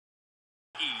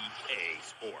EA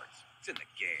Sports. It's in the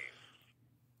game.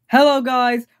 Hello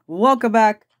guys, welcome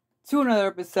back to another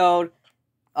episode.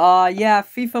 Yeah,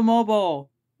 FIFA Mobile.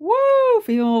 Woo!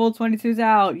 FIFA Mobile 22's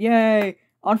out. Yay!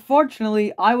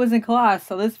 Unfortunately, I was in class,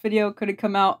 so this video couldn't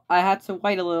come out. I had to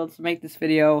wait a little to make this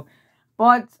video.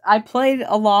 But I played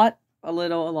a lot. A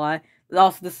lot. But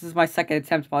also, this is my second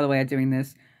attempt, by the way, at doing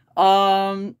this.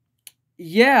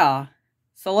 Yeah.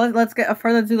 So let's get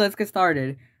further ado, let's get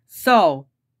started. So,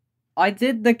 I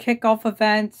did the kickoff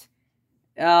event.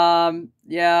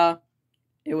 Yeah.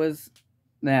 It was,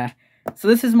 nah. So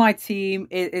this is my team.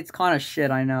 It's kind of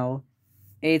shit, I know.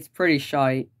 It's pretty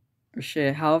shite. Or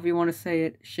shit, however you want to say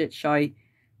it. Shit, shite.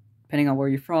 Depending on where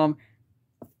you're from.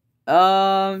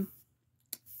 Oh,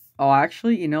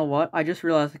 actually, you know what? I just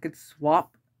realized I could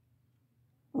swap.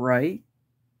 Right?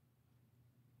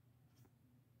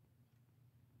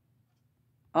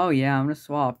 Oh, yeah, I'm gonna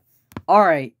swap.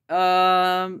 Alright,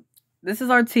 this is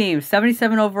our team.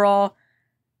 77 overall.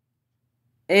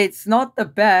 It's not the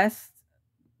best.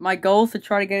 My goal is to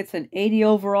try to get it to an 80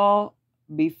 overall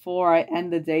before I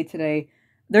end the day today.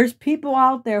 There's people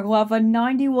out there who have a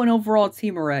 91 overall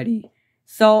team already.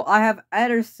 So I have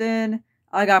Ederson,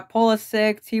 I got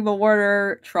Pulisic, Timo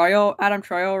Werner, Adam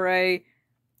Traore,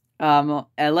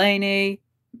 Eleni,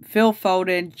 Phil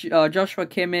Foden, Joshua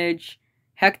Kimmich,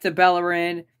 Hector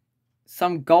Bellerin,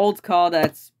 some gold call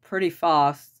that's pretty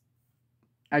fast,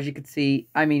 as you can see.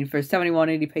 I mean, for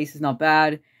 71-80 pace is not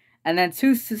bad. And then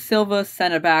two Silva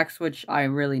center backs, which I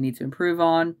really need to improve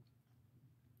on.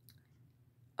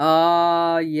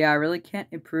 Yeah, I really can't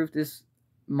improve this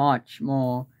much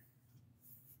more.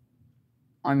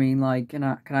 I mean, like, can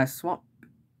I swap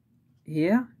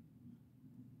here?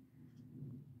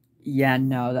 Yeah,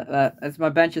 no, that's my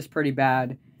bench is pretty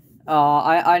bad.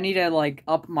 I need to like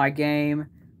up my game.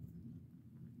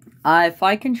 If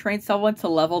I can train someone to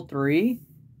level 3,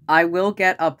 I will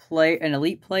get an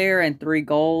elite player and 3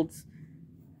 golds.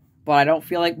 But I don't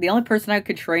feel like the only person I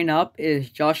could train up is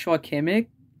Joshua Kimmich.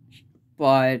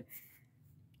 But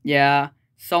yeah.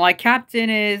 So my captain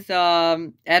is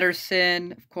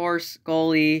Ederson, of course,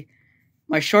 goalie.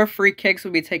 My short free kicks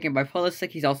will be taken by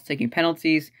Pulisic. He's also taking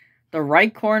penalties. The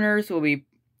right corners will be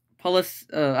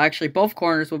actually both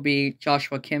corners will be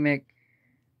Joshua Kimmich.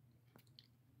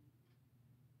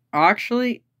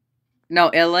 Actually,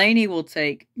 no, Eleni will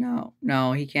take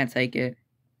no, he can't take it.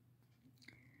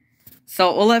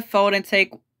 So we'll let Foden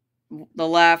take the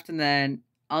left, and then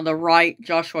on the right,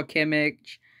 Joshua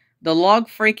Kimmich. The log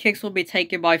free kicks will be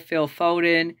taken by Phil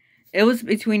Foden. It was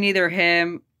between either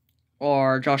him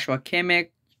or Joshua Kimmich,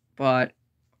 but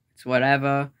it's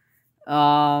whatever.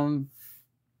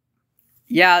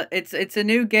 Yeah, it's a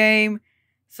new game.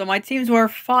 So my team's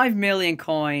worth 5 million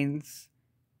coins.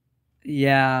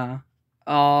 Yeah.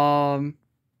 So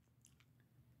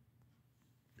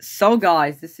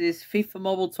guys, this is FIFA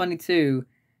Mobile 22.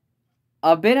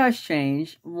 A bit has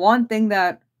changed. One thing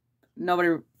that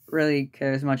nobody really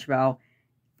cares much about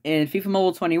in FIFA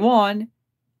Mobile 21,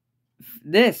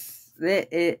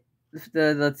 the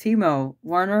Timo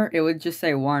Werner, it would just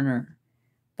say Werner,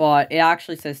 but it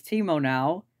actually says Timo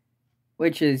now,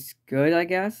 which is good, I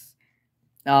guess.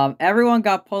 Everyone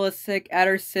got Pulisic,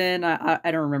 Ederson.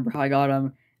 I don't remember how I got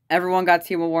him. Everyone got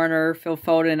Timo Werner, Phil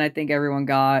Foden. I think everyone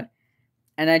got.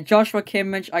 And then Joshua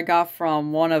Kimmich, I got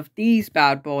from one of these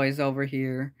bad boys over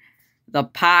here. The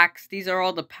packs. These are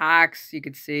all the packs you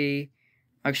could see.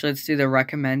 Actually, let's do the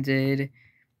recommended.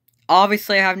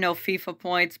 Obviously, I have no FIFA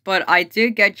points, but I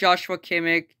did get Joshua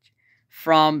Kimmich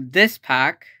from this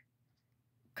pack.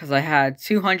 Because I had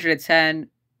 210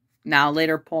 now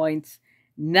later points.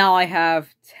 Now I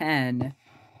have 10.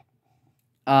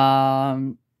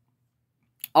 Oh,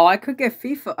 I could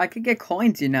get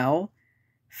coins, you know.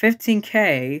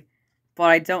 15k, but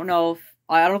I don't know if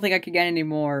I don't think I could get any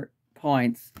more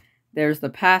points. There's the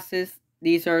passes.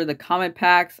 These are the comment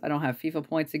packs. I don't have FIFA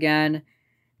points again.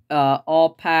 All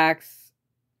packs.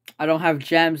 I don't have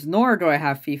gems, nor do I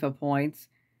have FIFA points.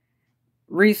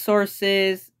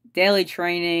 Resources, daily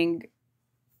training.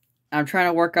 I'm trying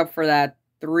to work up for that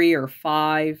 3 or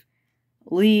 5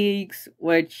 leagues,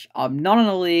 which I'm not in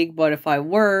a league, but if I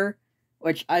were,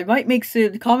 which I might make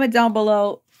soon, comment down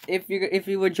below if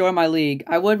you would join my league.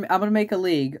 I'm gonna make a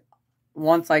league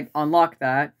once I unlock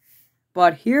that.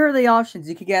 But here are the options.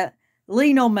 You could get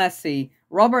Lionel Messi,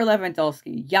 Robert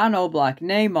Lewandowski, Jan Oblak,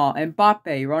 Neymar,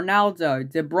 Mbappe,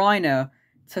 Ronaldo, De Bruyne,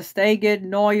 ter Stegen,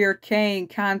 Neuer, Kane,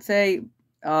 Kante,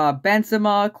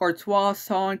 Benzema, Courtois,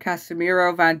 Son,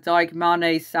 Casemiro, Van Dijk,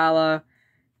 Mane, Salah,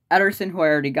 Ederson, who I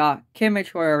already got, Kimmich,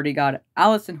 who I already got,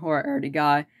 Alisson, who I already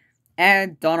got,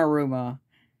 and Donnarumma.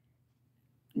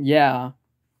 Yeah.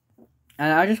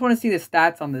 And I just want to see the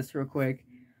stats on this real quick.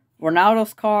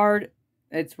 Ronaldo's card,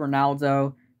 it's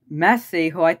Ronaldo.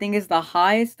 Messi, who I think is the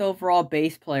highest overall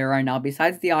base player right now,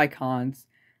 besides the icons.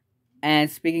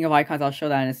 And speaking of icons, I'll show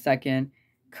that in a second.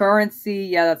 Currency,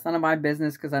 yeah, that's none of my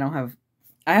business because I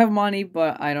have money,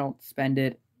 but I don't spend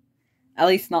it. At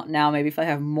least not now. Maybe if I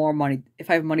have more money, if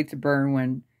I have money to burn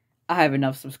when I have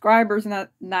enough subscribers and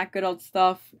that good old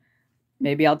stuff,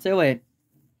 maybe I'll do it.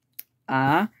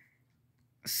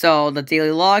 So the daily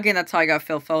login, that's how I got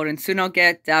Phil Foden. Suno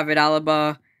get David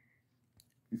Alaba,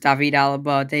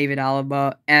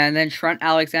 and then Trent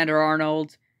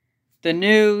Alexander-Arnold. The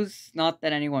news, not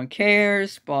that anyone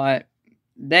cares, but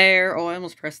there. Oh, I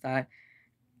almost pressed that.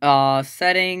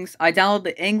 Settings. I download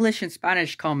the English and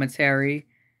Spanish commentary,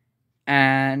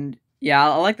 and yeah,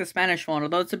 I like the Spanish one,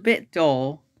 although it's a bit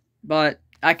dull, but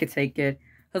I could take it.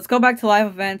 Let's go back to live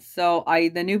events. So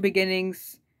the new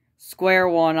beginnings, square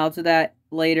one. I'll do that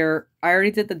later. I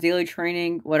already did the daily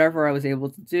training, whatever I was able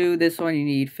to do. This one you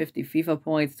need 50 FIFA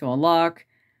points to unlock.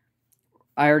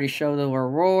 I already showed the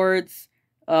rewards.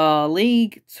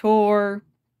 League tour.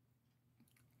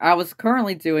 I was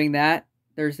currently doing that.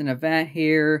 There's an event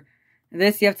here.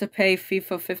 This you have to pay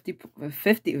FIFA 50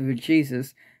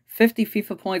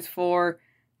 FIFA points for.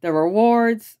 The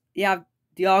rewards, you have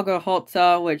Diogo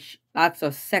Jota, which that's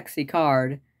a sexy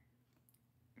card.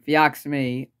 If you ask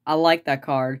me, I like that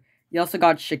card. You also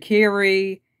got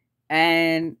Shaqiri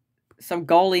and some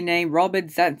goalie named Robin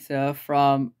Zentza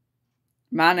from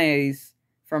Mainz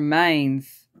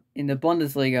in the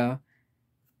Bundesliga.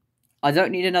 I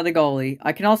don't need another goalie.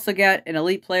 I can also get an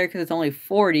elite player because it's only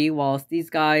 40, whilst these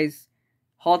guys,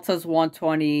 Jota's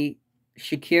 120,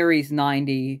 Shaqiri's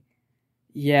 90.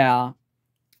 Yeah.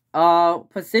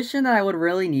 Position that I would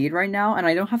really need right now, and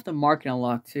I don't have the market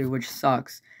unlocked too, which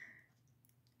sucks.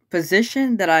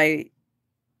 Position that I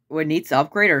would need to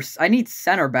upgrade, or I need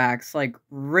center backs, like,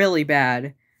 really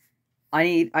bad.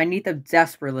 I need them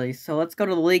desperately. So let's go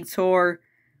to the league tour.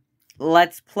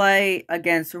 Let's play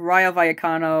against Rayo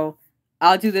Vallecano.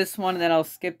 I'll do this one, and then I'll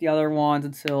skip the other ones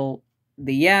until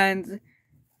the end,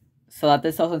 so that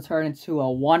this doesn't turn into a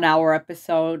 1-hour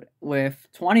episode with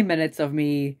 20 minutes of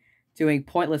me doing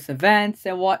pointless events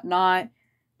and whatnot.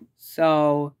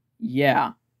 So,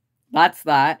 yeah. That's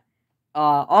that.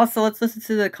 Also, let's listen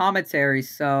to the commentary.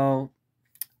 So,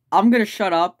 I'm going to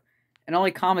shut up and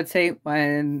only commentate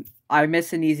when I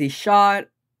miss an easy shot.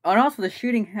 And also, the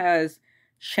shooting has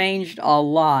changed a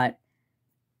lot.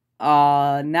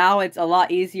 Now it's a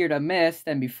lot easier to miss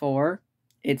than before.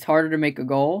 It's harder to make a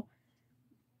goal.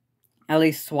 At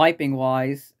least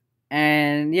swiping-wise.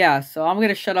 And yeah, so I'm going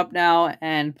to shut up now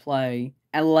and play.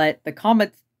 And let the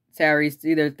commentaries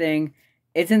do their thing.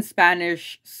 It's in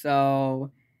Spanish, so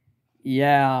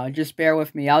yeah, just bear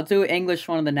with me. I'll do English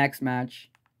one in the next match.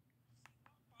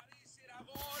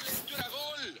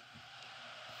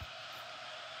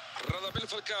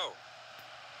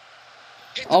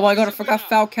 Oh my god, I forgot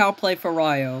Falcao play for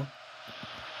Rayo.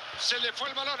 Se le fue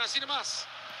el balón, así nomás.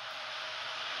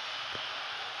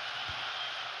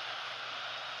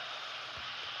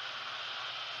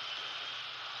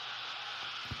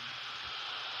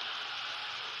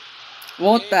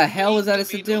 What the hell is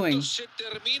Edison doing?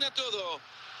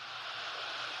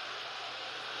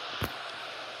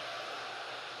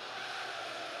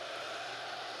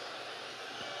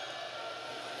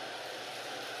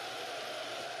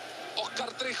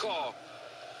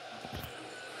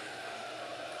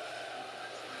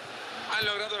 Han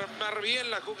logrado armar bien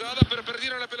la jugada, pero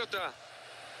perdieron la pelota.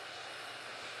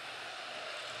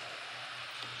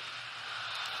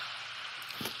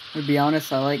 To be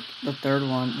honest, I like the third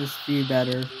one, this view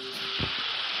better.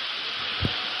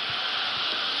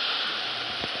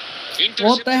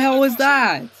 What the hell was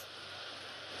that?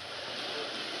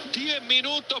 10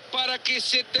 minutos para que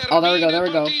se termine. Oh, there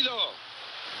we go.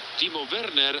 Timo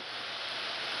Werner.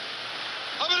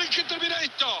 A ver en qué termina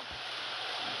esto.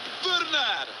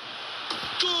 Werner.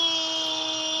 ¡Gol!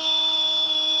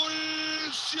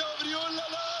 Se abrió la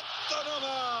lata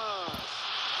nomás.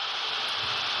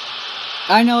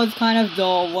 I know it's kind of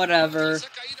dull, whatever. Se ha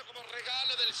caído como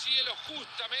regalo del cielo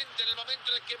justamente en el momento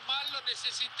en el que más lo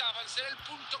necesitaban. Será el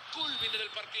punto culmine del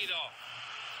partido.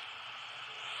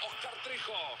 Oscar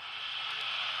Trejo.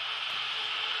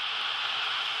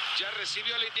 Ya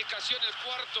recibió la indicación el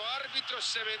cuarto árbitro.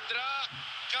 Se vendrá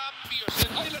cambios.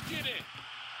 Ahí lo tiene.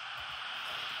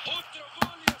 Otro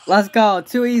gol. Let's go.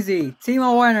 Too easy.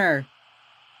 Timo Werner.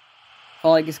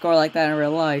 Oh, I can score like that in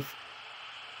real life.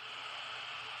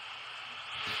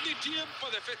 Ni tiempo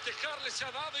de festejarle se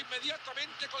ha dado.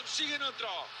 Inmediatamente consiguen otro.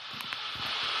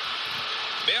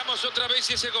 Veamos otra vez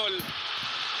ese gol.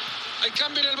 Hay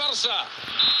cambio en el Barça.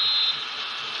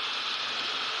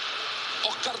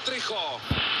 Oscar Trejo.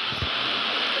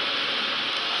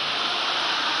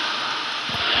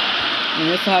 We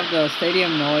just have the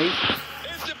stadium noise.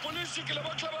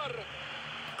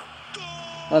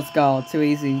 Let's go. Too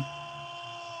easy.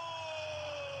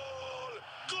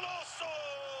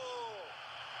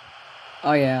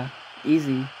 Oh yeah,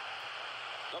 easy.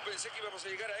 No pensé que íbamos a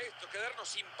llegar a esto, quedarnos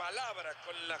sin palabras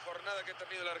con la jornada que ha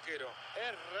tenido el arquero.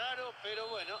 Es raro, pero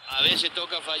bueno, a veces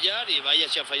toca fallar y vaya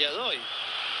si ha fallado hoy.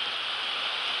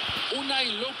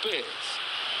 Unai López.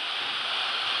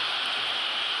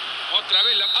 Otra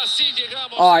vez, así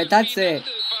llegamos. Alright, that's it.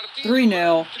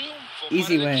 3-0.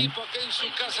 Easy win. En su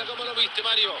casa, ¿cómo lo viste,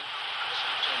 Mario?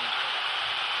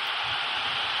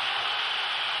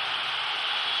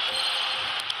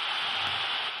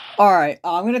 Alright,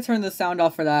 I'm gonna turn the sound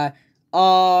off for that.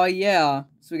 Yeah.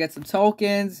 So we get some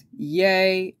tokens.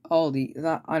 Yay. Oh,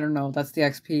 I don't know. That's the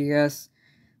XP, yes.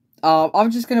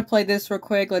 I'm just gonna play this real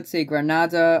quick. Let's see.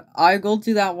 Granada. I will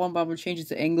do that one, but I'm gonna change it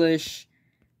to English.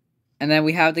 And then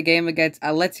we have the game against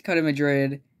Atletico de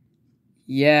Madrid.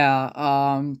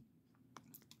 Yeah.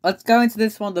 Let's go into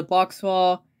this one, the box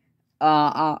wall.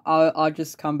 I'll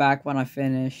just come back when I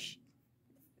finish.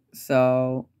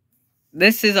 So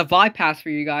this is a bypass for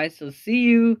you guys. So see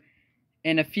you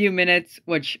in a few minutes,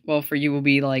 which, well, for you will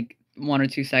be like 1 or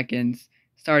 2 seconds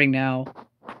starting now.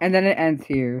 And then it ends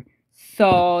here.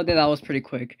 So that was pretty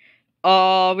quick.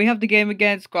 We have the game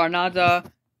against Granada.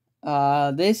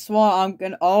 This one I'm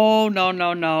gonna, oh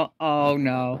no. Oh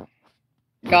no.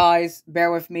 Guys,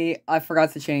 bear with me. I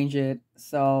forgot to change it.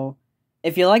 So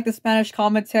if you like the Spanish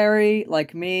commentary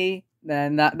like me,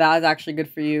 then that is actually good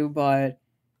for you, but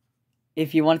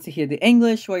if you want to hear the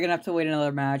English, we're gonna have to wait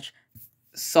another match.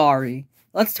 Sorry.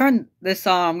 Let's turn this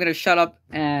on. I'm gonna shut up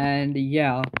and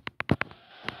yeah.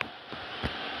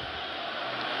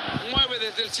 Mueve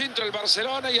desde el centro el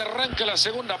Barcelona y arranca la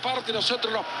segunda parte.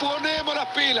 Nosotros nos ponemos las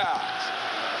pilas.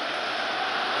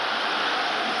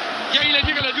 Y ahí le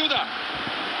llega la ayuda.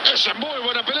 Esa es muy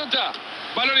buena pelota.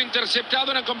 Balón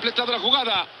interceptado, no han completado la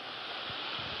jugada.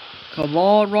 Come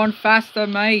on, run faster,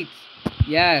 mate.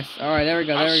 Yes. All right, there we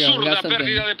go. We Absurda got something.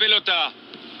 pérdida de pelota.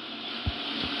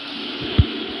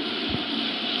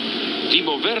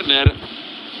 Timo Werner.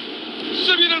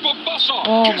 Se viene el bombazo.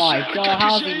 Oh my God,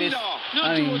 how's he missed? No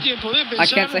I mean, tuvo tiempo de I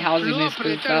can't pensar, say how's he lo missed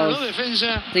because that apretaron was los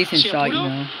defensa, decent se shot, you apuró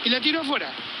know. y la tiró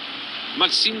afuera.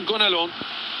 Maxime Gonalon.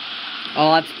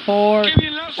 Oh, that's poor. Qué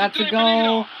bien lanza, That's a trae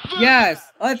goal. peligro.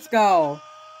 Yes, let's go.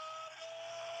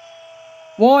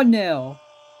 1-0.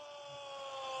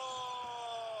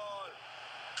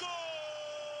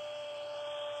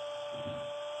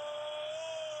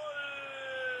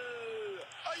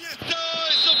 Ahí está,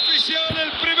 es oficial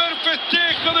el primer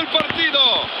festejo del partido.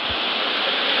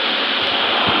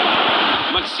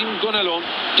 Maxime Gonalon.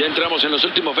 Ya entramos en los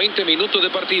últimos 20 minutos de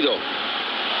partido.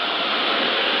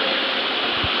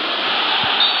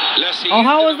 Oh,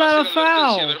 how is that a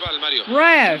foul? Verbal, Mario.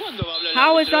 Ref, ¿Cuándo va a hablar el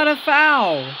how is árbitro? that a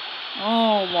foul?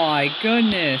 Oh my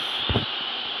goodness.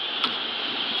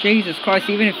 Jesus Christ,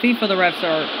 even in FIFA the refs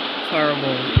are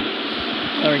terrible.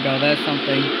 There we go, there's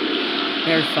something.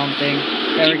 There's something.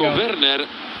 There we Timo go. Werner.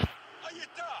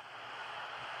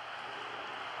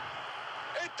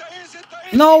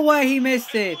 No way he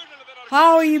missed it.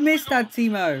 How he missed that,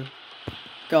 Timo?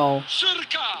 Goal.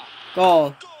 Cerca.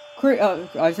 Goal.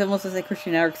 I said almost to say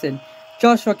Christian Eriksen.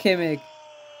 Joshua Kimmich.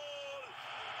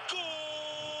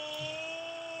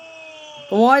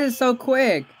 But why is it so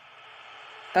quick?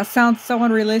 That sounds so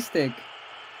unrealistic.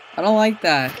 I don't like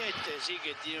that. Este sí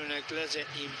que tiene una clase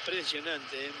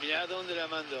impresionante, ¿eh? Mirá dónde la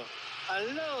mandó.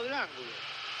 Al lado del ángulo.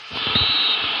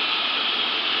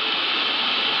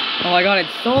 Oh my God,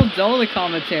 it's so dull, the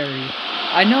commentary.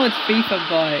 I know it's FIFA,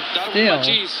 but Darwin still.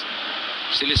 Machís.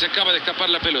 Se les acaba de escapar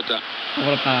la pelota. Oh,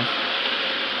 what a pass.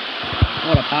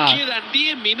 What a pass. Quedan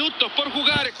 10 minutos por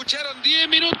jugar. Escucharon 10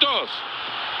 minutos.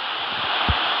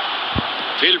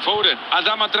 Phil Foden,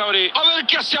 Adama Traoré. A ver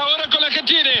qué hace ahora con la que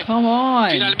tiene. Come on.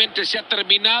 Finalmente se ha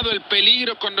terminado el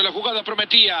peligro cuando la jugada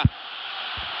prometía.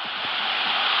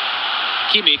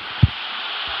 Kimmich.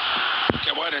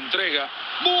 Qué buena entrega.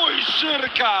 Muy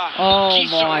cerca. Oh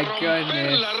Quiso my romper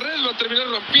goodness. la red, va a terminar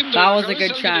rompiendo That la was a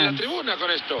cabeza good de alguien en chance. la tribuna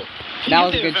con esto. That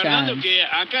was a Fíjate, good Fernando, chance. que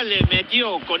acá le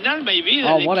metió con alma y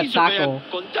vida. Oh, le what a quiso pegar tackle.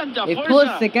 con tanta If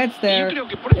fuerza. Pulisic gets Y there, yo creo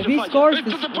que por eso if he falla. scores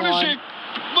Esto this te parece one,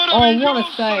 oh, what a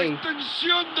maravillosa save.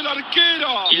 extensión del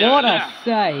arquero. Y la What a verdad,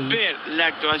 save. ver la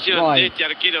actuación Right. de este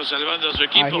arquero salvando a su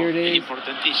equipo here it es is.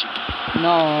 importantísimo.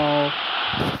 No.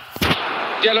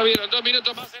 Ya lo vieron, 2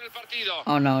 minutos más en el partido.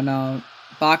 Oh, no.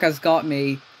 Baka's got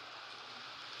me.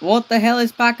 What the hell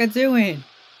is Paca doing?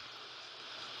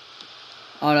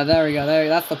 Oh no, there we go. There,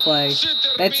 that's the play.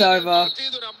 It's over.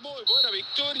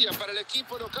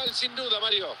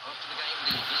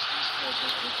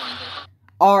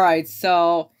 Alright,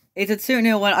 so it's a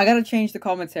 2-0 win. I gotta change the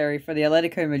commentary for the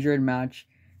Atletico Madrid match.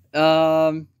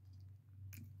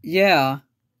 Yeah.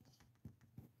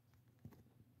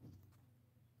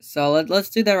 So let's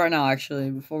do that right now, actually,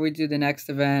 before we do the next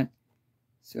event.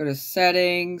 Let's go to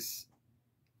settings.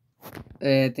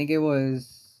 I think it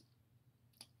was,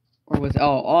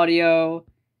 audio,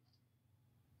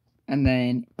 and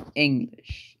then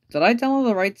English. Did I download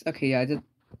the rights? Okay, yeah, I did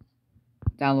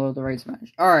download the rights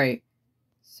match. Alright,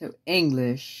 so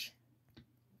English.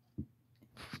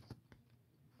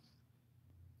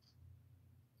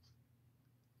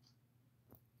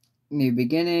 New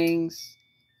beginnings.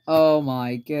 Oh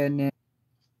my goodness.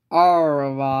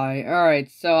 Alright,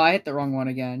 so I hit the wrong one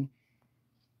again.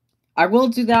 I will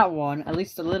do that one, at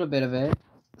least a little bit of it.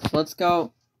 So let's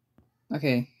go.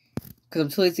 Okay, because I'm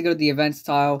too lazy to go to the events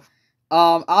tile.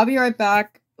 I'll be right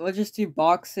back. Let's just do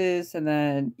boxes, and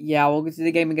then, yeah, we'll go to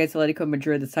the game against Atletico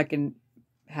Madrid, the second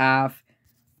half.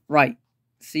 Right.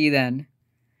 See you then.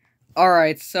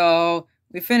 Alright, so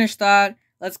we finished that.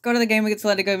 Let's go to the game against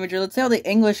Atletico Madrid. Let's see how the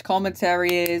English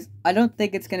commentary is. I don't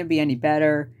think it's going to be any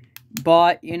better,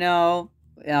 but, you know,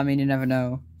 I mean, you never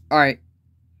know. Alright.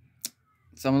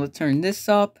 So I'm going to turn this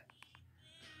up.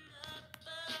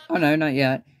 Oh, no, not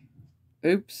yet.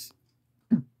 Oops.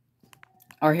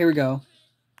 Alright, here we go.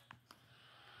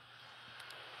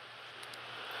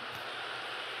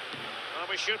 Well,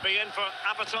 we should be in for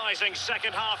appetizing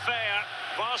second half fare.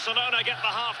 Barcelona get the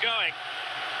half going.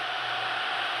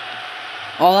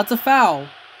 Oh, that's a foul.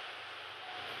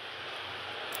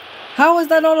 How is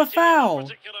that not a foul?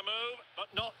 Particular move,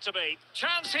 but not to be.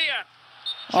 Chance here.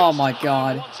 Oh my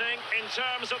God. Wanting in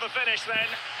terms of the finish then.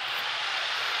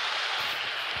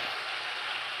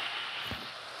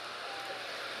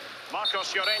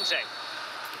 Marcos Llorente.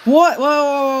 What?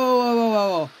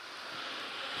 Whoa.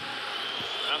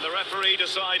 And the referee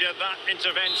decided that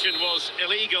intervention was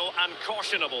illegal and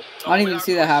cautionable. I didn't even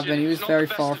see that happen. He was very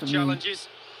far from me.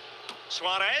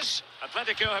 Suarez,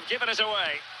 Atletico have given it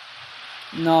away.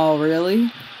 No, really?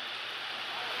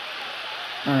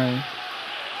 Alright.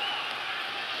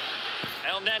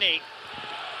 El Neni.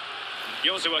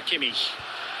 Joshua Kimmich.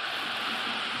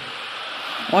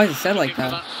 Why is it said like Looking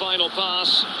for that? that final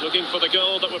pass, looking for the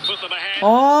goal that would put them ahead.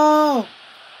 Oh!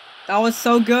 That was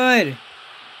so good.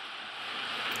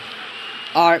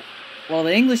 Alright. Well,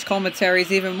 the English commentary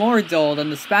is even more dull than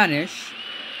the Spanish.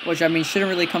 Which, I mean, shouldn't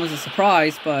really come as a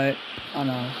surprise, but... Oh,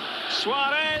 no.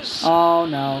 Suarez. Oh,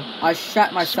 no. I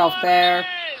shot myself there.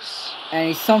 And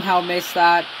he somehow missed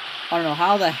that. I don't know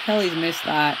how the hell he's missed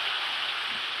that.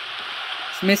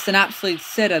 He's missed an absolute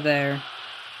sitter there.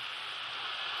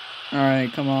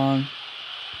 Alright, come on.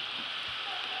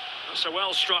 That's a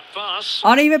well-struck pass.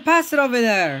 I didn't even pass it over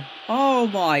there. Oh,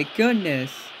 my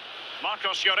goodness.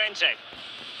 Marcos Llorente.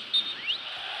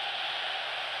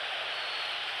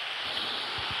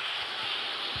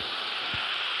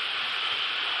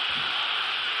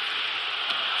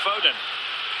 Foden.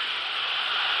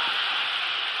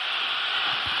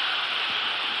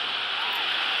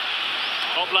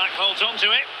 Oblak holds on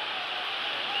to it.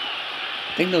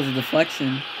 I think that was a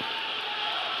deflection.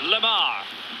 Lamar.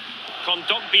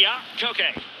 Kondogbia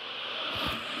Koke.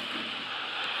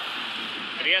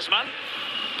 Griezmann.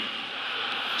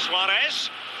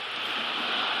 Suarez.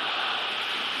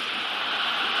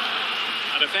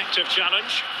 An effective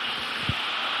challenge.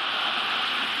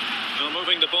 Well,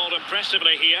 moving the ball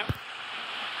impressively here.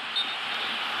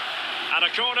 And a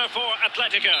corner for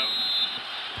Atletico.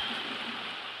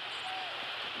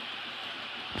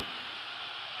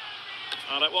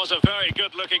 Well, it was a very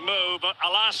good-looking move, but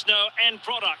alas, no end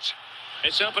product.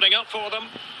 It's opening up for them.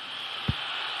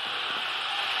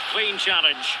 Clean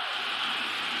challenge.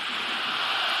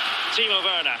 Timo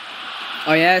Werner.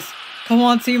 Oh, yes. Come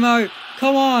on, Timo.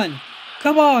 Come on.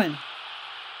 Come on.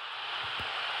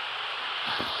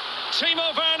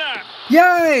 Timo Werner.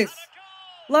 Yes.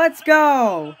 Let's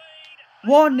go.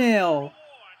 1-0. Well,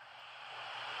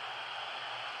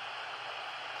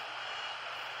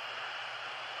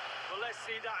 let's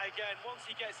see that again. Once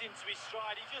he gets into his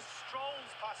stride, he just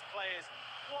strolls past players.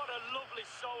 What a lovely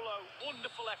solo.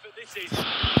 Wonderful effort this is.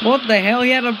 What the hell?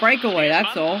 He had a breakaway,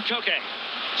 that's all. Koke.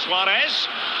 Suarez.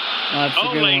 Oh, that's a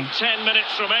good Only one. 10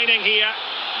 minutes remaining here.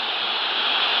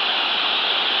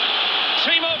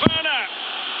 Timo Werner.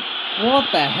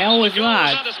 What the hell was The goal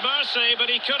was that? at his mercy, but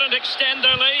he couldn't extend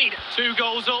their lead. 2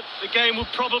 goals up, the game will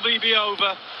probably be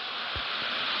over.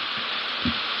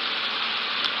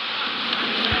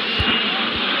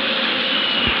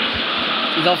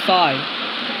 He's offside.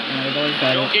 Yeah, he's always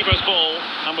got it. Goalkeeper's ball,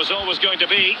 and was always going to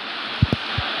be.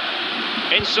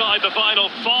 Inside the final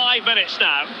 5 minutes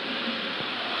now.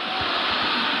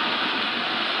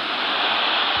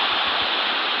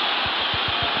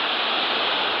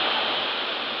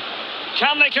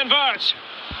 Can they convert?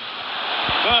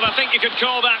 Well, I think you could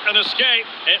call that an escape.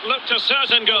 It looked a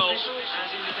certain goal.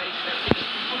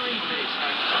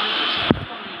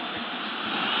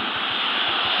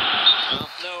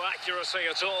 No accuracy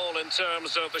at all in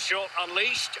terms of the shot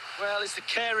unleashed. Well, it's the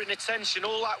care and attention,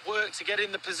 all that work to get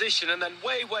in the position and then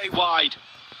way wide.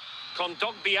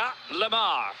 Kondogbia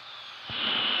Lamar.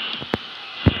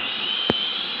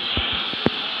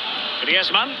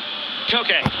 Griezmann.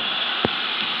 Koke.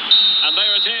 And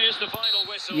there it is, the final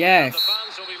whistle. Yes. And the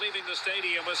fans will be leaving the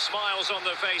stadium with smiles on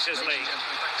their faces, Lee.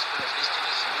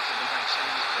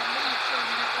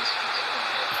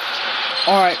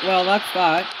 Alright, well, that's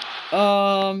that.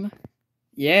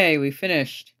 Yay, we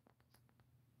finished.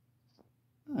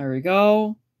 There we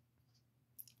go.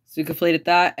 So we completed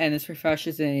that, and this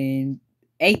refreshes in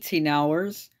 18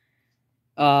 hours.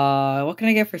 What can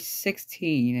I get for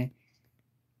 16?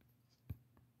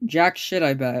 Jack shit,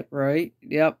 I bet, right?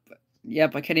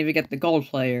 Yep, I can't even get the gold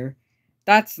player.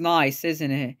 That's nice,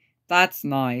 isn't it? That's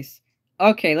nice.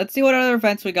 Okay, let's see what other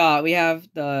events we got. We have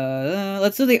the...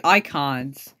 let's do the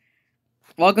icons.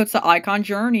 Welcome to Icon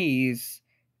Journeys.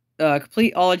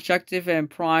 Complete all objective and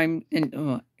prime...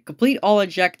 complete all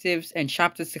objectives and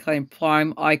chapters to claim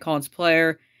prime icons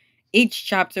player. Each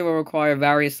chapter will require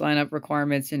various lineup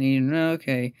requirements and...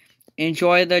 okay.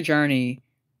 Enjoy the journey.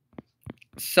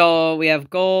 So, we have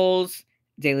goals,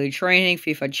 daily training,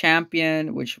 FIFA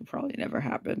champion, which will probably never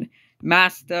happen,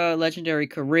 master, legendary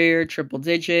career, triple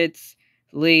digits,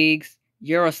 leagues,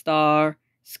 Eurostar,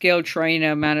 skill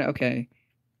trainer, okay.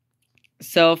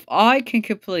 So, if I can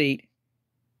complete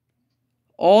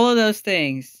all of those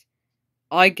things,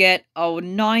 I get a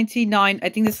 99, I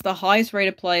think this is the highest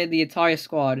rated player in the entire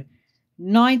squad,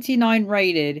 99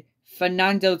 rated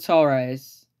Fernando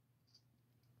Torres.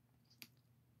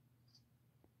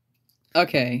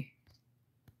 Okay.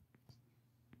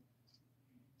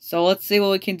 So let's see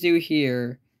what we can do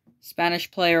here. Spanish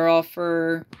player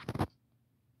offer.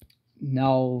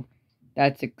 No.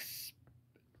 That's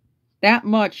that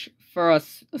much for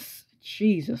us.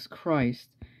 Jesus Christ.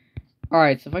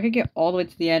 Alright, so if I could get all the way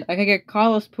to the end, I could get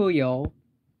Carlos Puyol.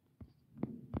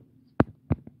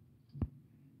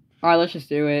 Alright, let's just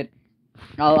do it.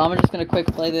 I'm just gonna quick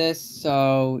play this,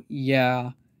 so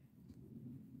yeah.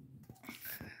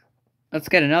 Let's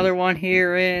get another one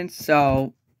here in.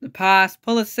 So, the pass,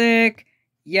 Pulisic,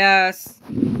 yes.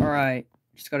 Alright,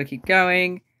 just gotta keep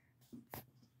going.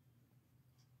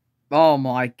 Oh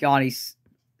my god, he's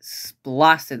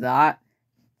blasted that.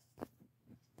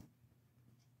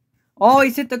 Oh,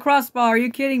 he's hit the crossbar, are you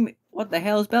kidding me? What the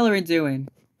hell is Bellerin doing?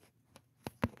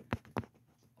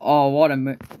 Oh, what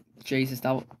a... Jesus,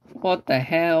 that... What the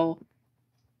hell?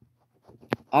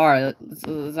 Alright,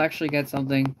 let's actually get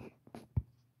something.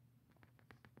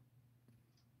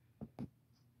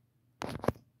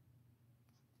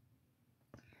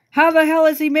 How the hell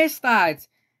has he missed that?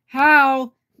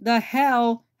 How the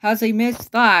hell has he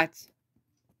missed that?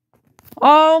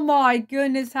 Oh my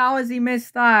goodness, how has he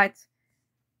missed that?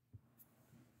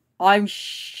 I'm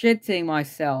shitting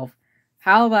myself.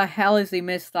 How the hell has he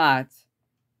missed that?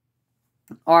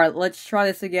 Alright, let's try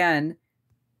this again.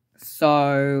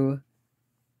 So...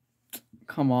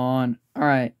 Come on.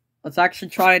 Alright, let's actually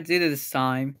try to do this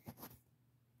time.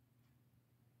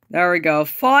 There we go.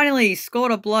 Finally, he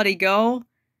scored a bloody goal.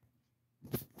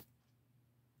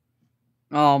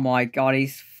 Oh my god,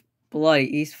 he's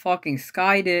fucking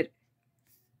skied it.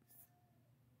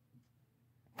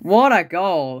 What a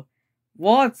goal.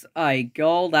 What a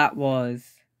goal that was.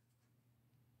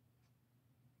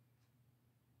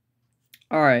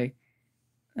 Alright.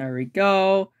 There we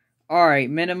go. Alright,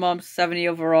 minimum 70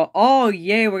 overall. Oh,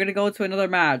 yay, we're gonna go to another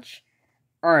match.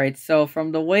 Alright, so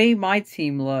from the way my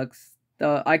team looks,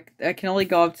 I can only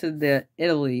go up to the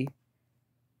Italy.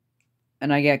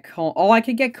 And I get I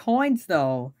can get coins,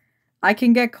 though. I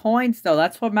can get coins, though.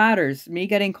 That's what matters. Me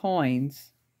getting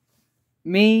coins.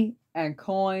 Me and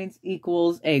coins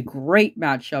equals a great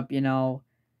matchup, you know.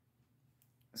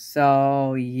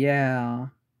 So, yeah.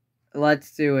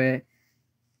 Let's do it.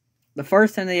 The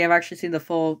first time that I've actually seen the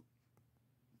full...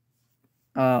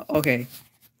 okay.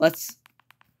 Let's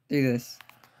do this.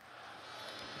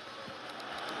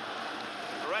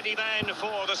 Ready then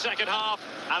for the second half,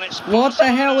 and it's what the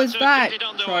hell is that,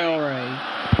 Traore?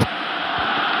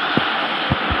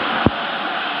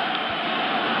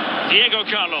 Diego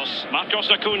Carlos,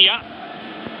 Marcos Acuna.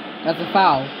 That's a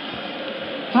foul.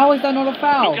 How is that not a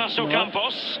foul? Lucas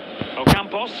Ocampos.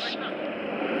 Ocampos.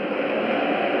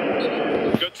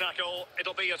 Good tackle.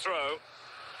 It'll be a throw.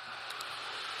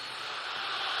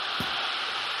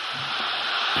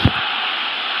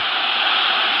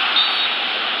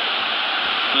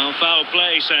 Well, foul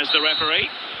play, says the referee.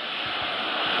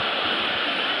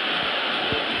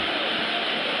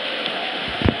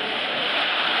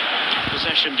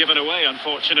 Possession given away,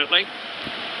 unfortunately.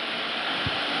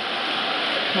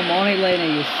 Come on, Elena,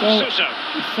 you're so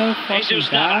fucking Jesus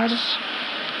bad. Navas.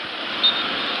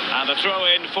 And the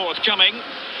throw-in forthcoming.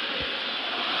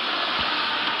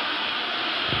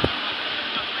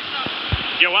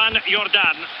 Johan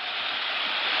Jordan.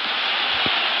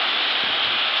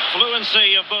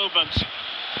 Fluency of movement.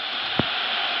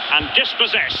 And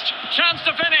dispossessed. Chance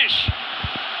to finish.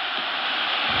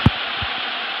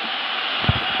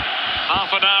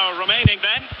 Half an hour remaining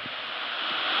then.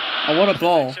 Oh, what a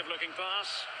ball. Looking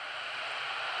pass.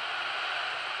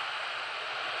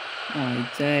 Oh, my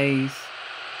days.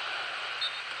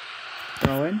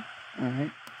 Throw in.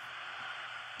 Alright.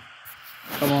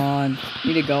 Come on.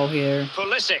 Need a goal here.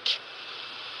 Pulisic.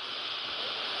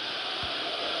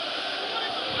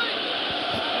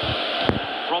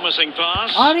 Promising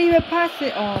pass. I didn't even pass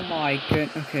it. Oh my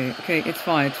goodness. Okay, it's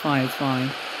fine.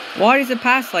 Why does it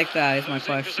pass like that is my Losing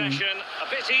question. possession a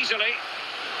bit easily.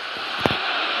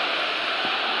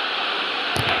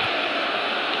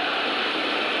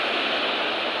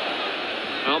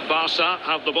 Well, Barca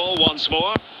have the ball once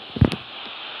more.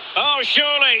 Oh,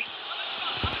 surely.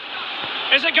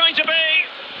 Is it going to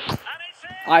be?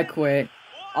 I quit.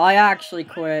 I actually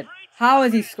quit. How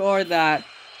has he scored that?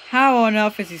 How on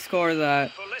earth has he scored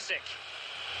that? Pulisic.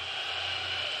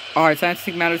 Alright, time to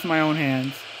take matters in my own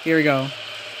hands. Here we go.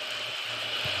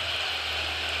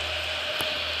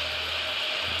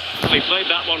 Well, he played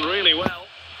that one really well.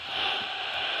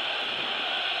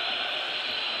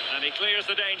 And he clears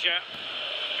the danger.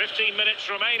 15 minutes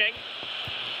remaining.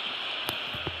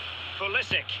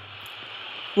 Pulisic.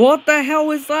 What the hell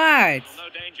was that? No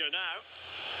danger now.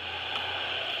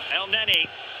 El Neni.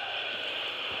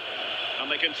 And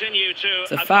they continue to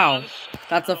It's a foul. advance.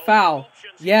 That's a foul.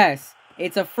 Yes,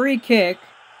 it's a free kick.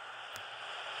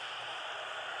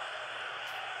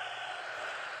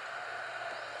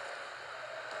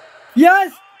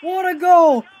 Yes! What a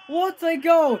goal! What a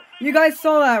goal! You guys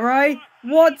saw that, right?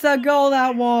 What a goal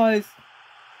that was!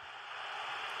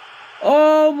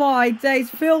 Oh my days,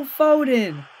 Phil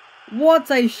Foden! What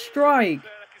a strike!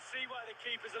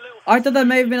 I thought that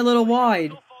may have been a little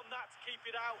wide.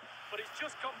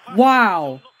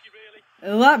 Wow!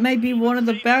 That may be one of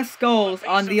the best goals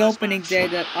on the opening day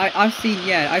that I've seen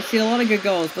yet. I've seen a lot of good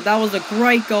goals, but that was a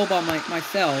great goal by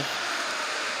myself.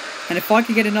 And if I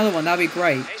could get another one, that'd be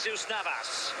great. Jesus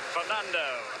Navas, Fernando,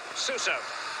 Suso.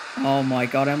 Oh my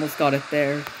god, I almost got it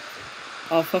there.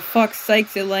 Oh, for fuck's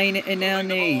sakes, Elaine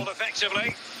Inani.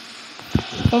 Effectively.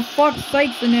 For fuck's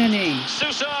sakes, Inani.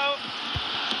 Suso.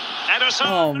 Ederson.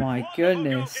 Oh my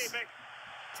goodness.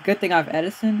 It's a good thing I have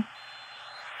Edison.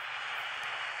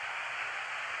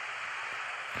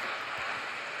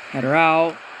 Header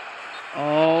out.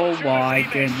 Oh my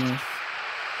goodness.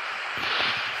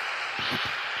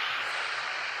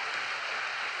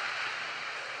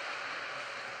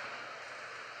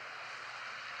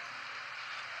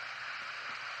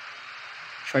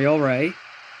 Traore.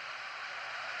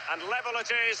 And level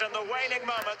it is in the waning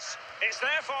moments. It's there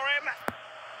for him.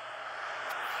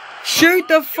 Shoot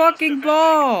the fucking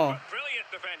ball! Brilliant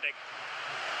defending.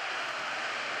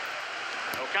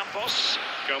 Ocampos.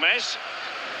 Gomez.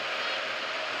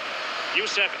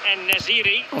 Youssef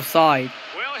En-Nesyri. Offside.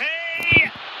 Will he?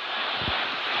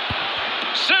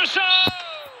 Suso!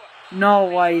 No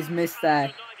way he's missed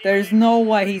that. There's no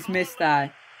way he's missed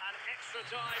that.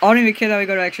 I don't even care that we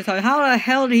go to extra time. How the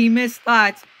hell did he miss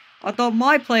that? I thought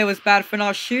my play was bad for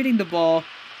not shooting the ball,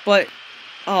 but...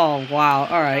 Oh, wow.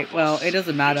 Alright, well, it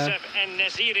doesn't matter. Youssef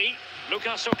En-Nesyri.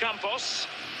 Lucas Ocampos.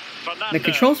 Fernando. The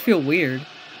controls feel weird.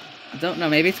 I don't know,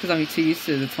 maybe it's because I'm too used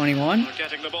to the 21. We're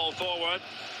getting the ball forward.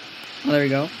 Oh, there we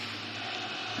go.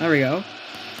 There we go.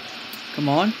 Come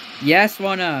on. Yes,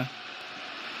 Warner.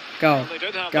 Go. They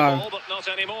did have Go. the ball, but not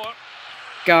anymore.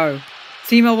 Go.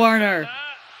 Timo Werner.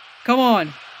 Come on.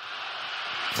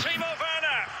 Timo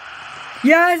Werner.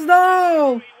 Yes,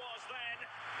 no! He was then,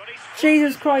 but he's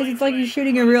Jesus Christ, it's like he's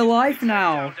shooting in real life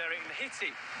now.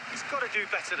 He's got to do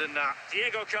better than that.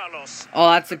 Diego Carlos.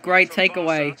 Oh, that's a great From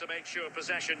takeaway. Barca to make sure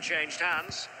possession changed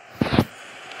hands.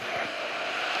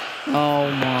 Oh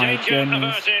my Danger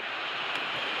goodness. averted.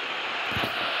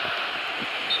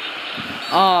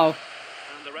 Oh,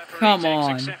 And the referee come takes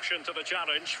on. exception to the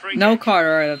challenge. Free no kick. card.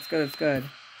 Alright, that's good, that's good.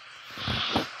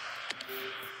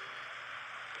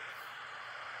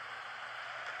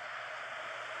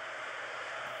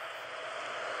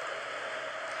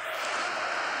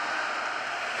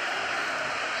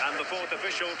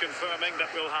 official confirming that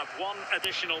we'll have one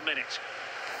additional minute.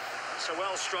 It's a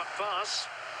well-struck pass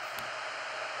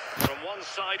from one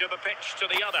side of the pitch to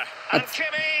the other. And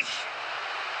Kimmich!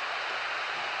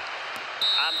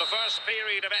 And the first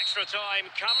period of extra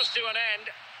time comes to an end.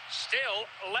 Still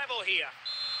level here.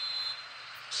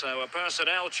 So a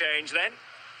personnel change then.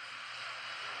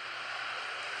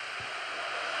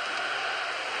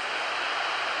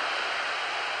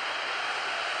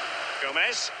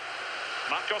 Gomez,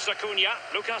 Marcos Acuna,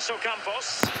 Lucas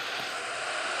Ocampos.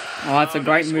 Oh, that's a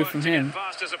great move from him.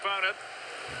 Past his opponent.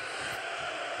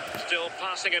 Still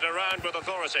passing it around with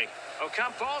authority.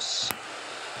 Ocampos.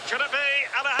 Could it be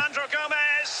Alejandro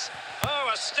Gomez?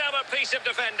 Oh, a stellar piece of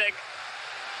defending.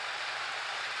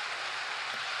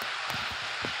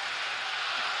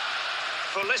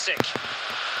 Pulisic.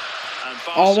 And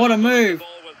Oh, what a move.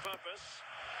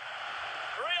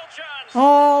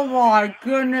 Oh my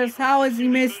goodness, how has he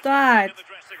missed that?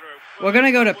 We're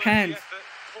gonna go to pens.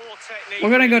 We're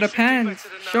gonna go to pens.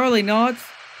 Surely not.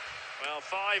 Well,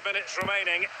 5 minutes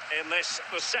remaining in this,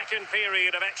 the second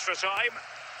period of extra time.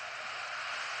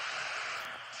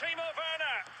 Timo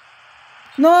Werner.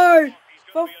 No!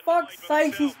 For fuck's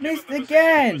sake, he's missed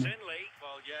again.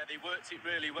 Well, yeah, they worked it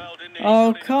really well, didn't they?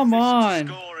 Oh, come on.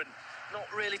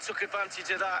 Not really took advantage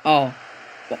of that. Oh.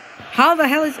 How the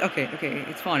hell is... Okay,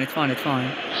 it's fine. The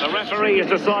referee has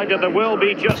decided there will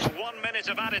be just 1 minute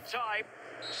of added time.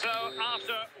 So,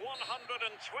 after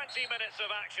 120 minutes of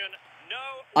action,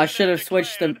 no... I should have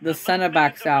switched the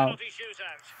centre-backs out.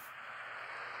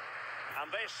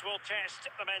 And this will test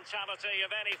the mentality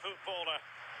of any footballer.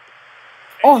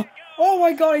 Oh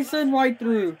my god, he's in right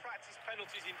through.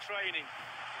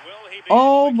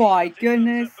 Oh my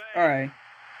goodness. Alright.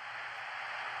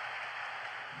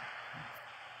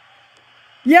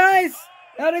 Yes!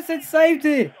 Edison saved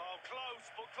it!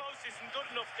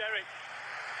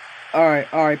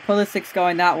 Alright, Pulisic's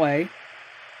going that way.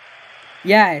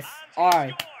 Yes!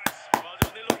 Alright,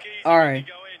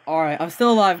 I'm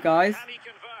still alive, guys.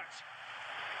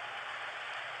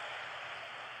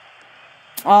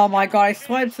 Oh my god, I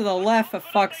swiped to the left for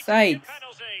fuck's sake.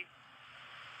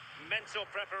 Mental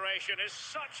preparation is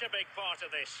such a big part of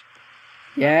this.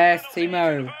 Yes,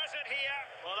 Timo. Well,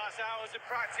 that's hours of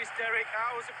practice, Derek.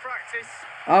 Hours of practice.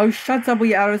 Oh, shut up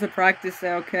with your hours of practice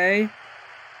there, okay?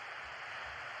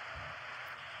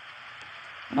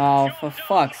 Oh, for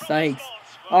fuck's sakes.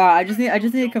 Alright, I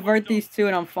just need to convert these two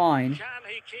and I'm fine. Can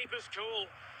he keep us cool?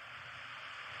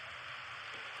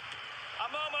 A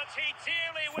moment he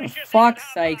dearly wishes. For fuck's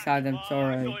sakes, Adam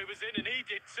Torre. I thought he was in and he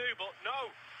did too, but no.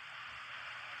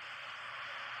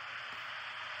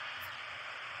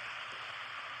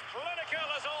 Clinical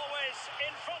as always,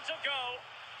 in front of goal.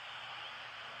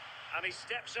 And he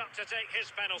steps up to take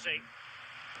his penalty.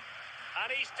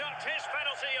 And he's ducked his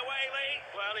penalty away, Lee.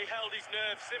 Well, he held his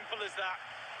nerve, simple as that.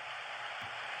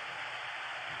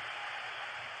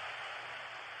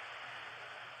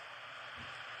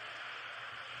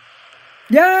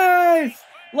 Yes!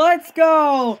 Let's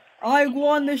go! I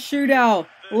won the shootout.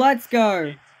 Let's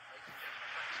go.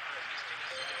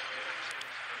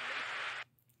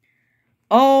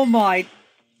 Oh my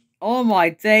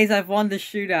days, I've won the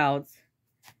shootout.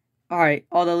 Alright,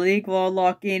 the league will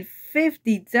lock in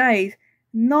 50 days,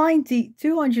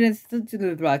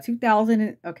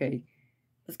 2,000, okay.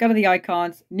 Let's go to the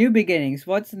icons. New beginnings.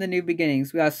 What's in the new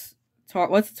beginnings? We got,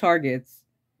 what's the targets?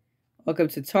 Welcome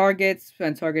to targets,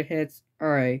 spend target hits.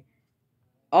 Alright.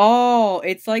 Oh,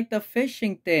 it's like the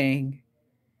fishing thing.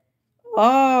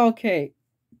 Oh, okay.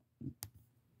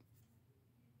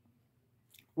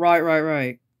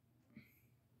 Right.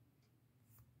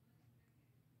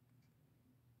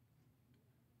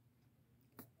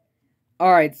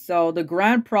 Alright, so the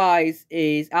grand prize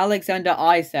is Alexander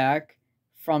Isak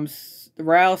from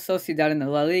Real Sociedad in the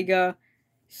La Liga,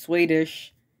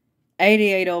 Swedish,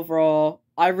 88 overall.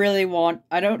 I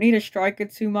don't need a striker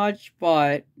too much,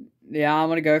 but yeah, I'm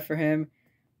going to go for him.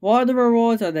 What are the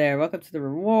rewards are there? Welcome to the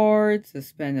rewards, to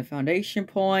spend the foundation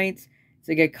points,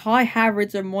 to get Kai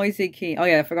Havertz or Moise Kean. Oh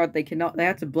yeah, I forgot they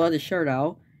have to blur the shirt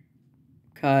out,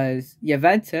 because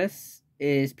Juventus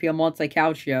is Piemonte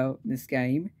Calcio in this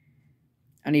game.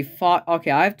 And he fought. Okay,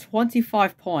 I have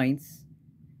 25 points.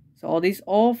 So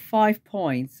all 5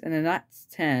 points. And then that's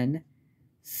 10.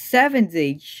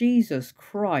 70. Jesus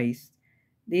Christ.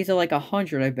 These are like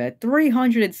 100, I bet.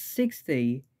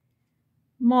 360.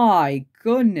 My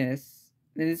goodness.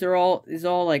 And these are all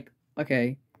like,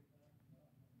 okay.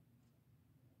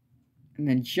 And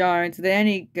then Jones. Are there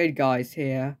any good guys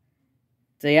here?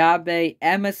 Diaby,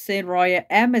 Emerson, Roya,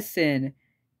 Emerson.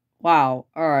 Wow,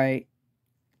 alright.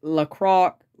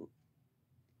 Lacroix.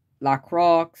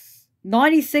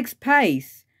 96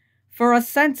 pace. For a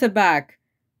centre-back.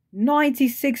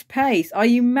 96 pace. Are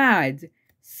you mad?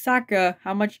 Saka,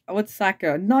 how much? What's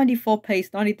Saka? 94 pace,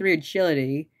 93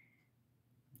 agility.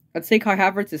 Let's take Kai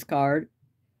Havertz's card.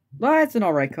 That's an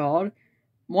alright card.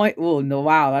 Oh, no,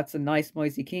 wow, that's a nice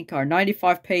Moise Kean card.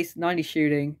 95 pace, 90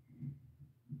 shooting.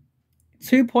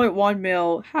 2.1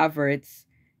 mil Havertz.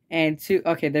 And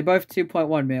okay, they're both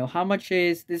 2.1 mil. How much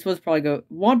is, this was probably go,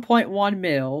 1.1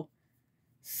 mil.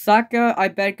 Saka, I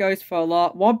bet goes for a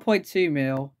lot. 1.2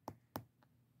 mil.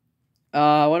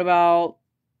 What about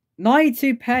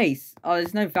 92 pace? Oh,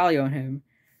 there's no value on him.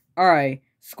 Alright,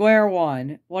 square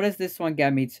one. What does this one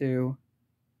get me to?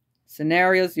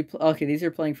 Scenarios. Okay, these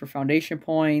are playing for foundation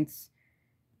points.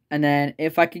 And then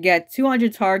if I could get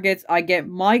 200 targets, I get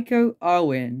Michael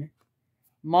Owen.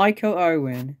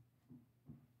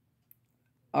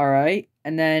 Alright.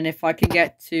 And then if I could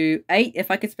get to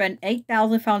if I could spend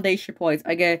 8,000 foundation points,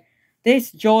 I get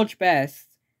this George Best.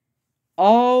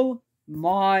 Oh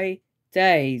my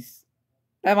days.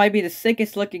 That might be the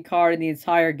sickest looking card in the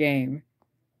entire game.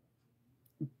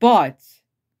 But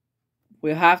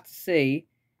we'll have to see.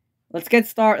 Let's get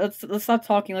started. Let's stop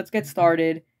talking. Let's get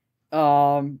started.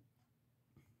 Yeah.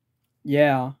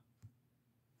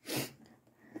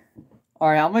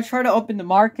 Alright, I'm gonna try to open the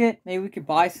market. Maybe we could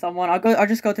buy someone. I'll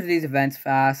just go through these events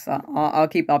fast. I'll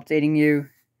keep updating you.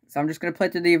 So I'm just gonna play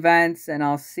through the events, and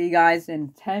I'll see you guys in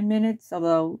 10 minutes.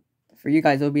 Although for you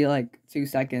guys it'll be like 2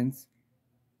 seconds.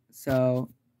 So,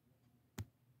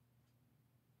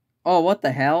 oh, what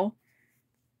the hell?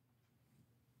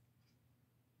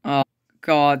 Oh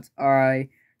God! All right,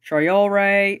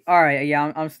 Traore. All right,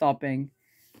 yeah, I'm stopping.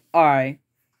 All right,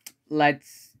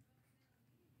 let's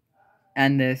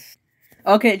end this.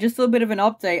 Okay, just a little bit of an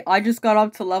update. I just got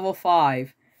up to level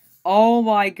 5. Oh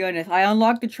my goodness, I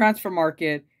unlocked the transfer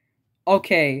market.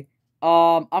 Okay,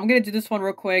 I'm gonna do this one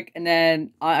real quick, and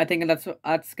then I think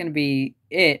that's gonna be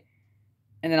it.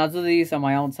 And then I'll do these on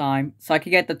my own time, so I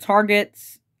can get the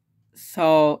targets.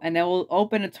 So, and then we'll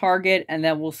open a target, and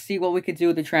then we'll see what we could do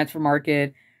with the transfer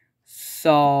market.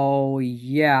 So,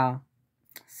 yeah.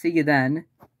 See you then.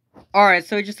 Alright,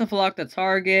 so we just unlocked the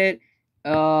target.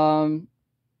 I'm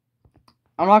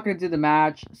not going to do the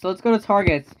match. So, let's go to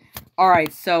targets.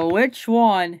 Alright, so which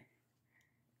one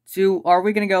are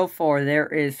we going to go for? There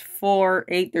is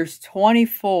there's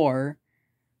 24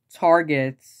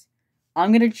 targets.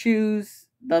 I'm going to choose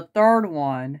the third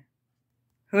one.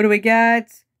 Who do we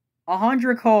get?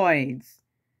 100 coins.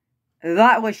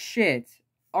 That was shit.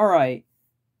 Alright.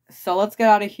 So let's get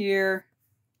out of here.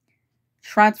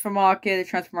 Transfer market. The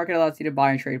transfer market allows you to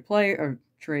buy and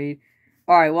trade.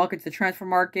 Alright, welcome to the transfer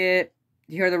market.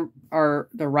 Here are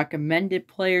the recommended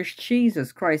players.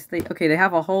 Jesus Christ. They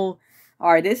have a whole...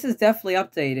 Alright, this is definitely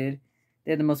updated.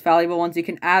 They're the most valuable ones. You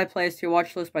can add players to your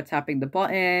watch list by tapping the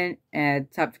button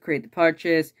and tap to create the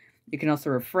purchase. You can also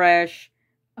refresh.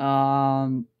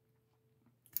 And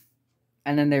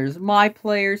then there's my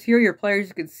players. Here are your players.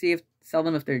 You can sell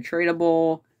them if they're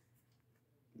tradable.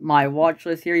 My watch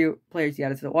list. Here are your players you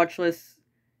added to the watch list.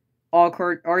 All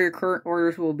your current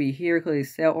orders will be here, including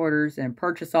sale orders and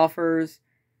purchase offers.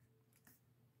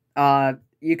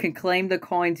 You can claim the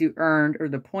coins you earned or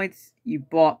the points you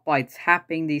bought by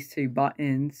tapping these 2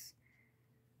 buttons.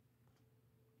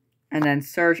 And then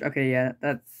search. Okay, yeah,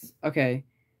 that's... Okay.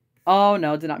 Oh,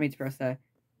 no, did not mean to press that.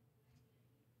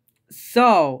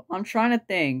 So, I'm trying to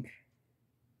think.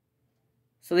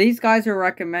 So, these guys are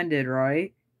recommended,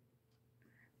 right?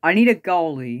 I need a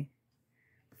goalie.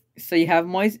 So, you have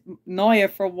Neuer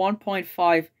for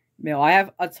 1.5 mil. I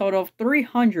have a total of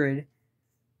 300.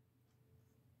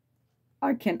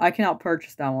 I cannot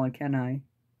purchase that one, can I?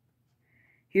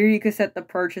 Here, you can set the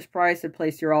purchase price and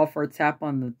place your offer. Tap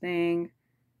on the thing.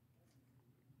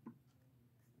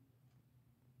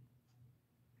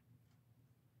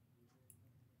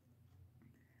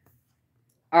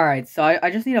 Alright, so I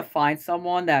just need to find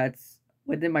someone that's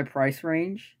within my price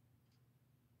range.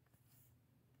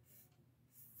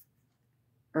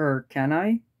 Or can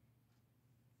I?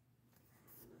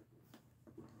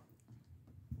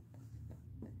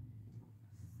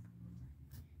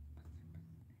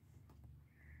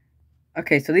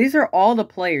 Okay, so these are all the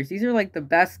players. These are like the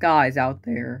best guys out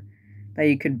there that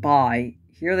you could buy.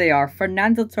 Here they are.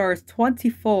 Fernando Torres,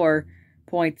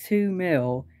 24.2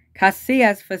 mil.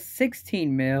 Casillas for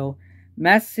 16 mil.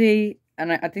 Messi,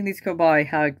 and I think these go by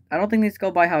how... I don't think these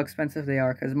go by how expensive they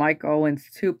are, because Mike Owens,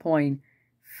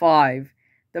 2.5.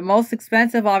 The most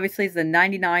expensive, obviously, is the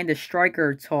 99, the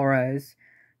striker Torres.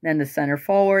 Then the center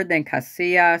forward, then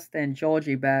Casillas, then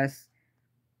Georgie Best.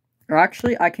 Or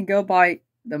actually, I can go by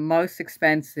the most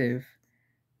expensive.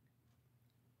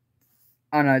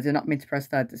 Oh no, I did not mean to press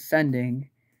that. Descending.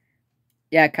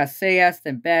 Yeah, Casillas,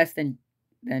 then Best,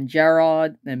 then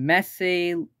Gerrard, then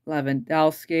Messi,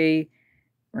 Lewandowski,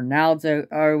 Ronaldo,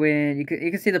 Owen. You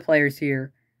can see the players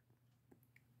here.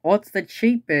 What's the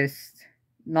cheapest?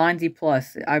 90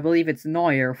 plus. I believe it's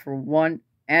Neuer for 1,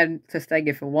 and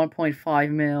Testegen for 1.5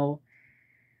 mil.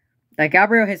 That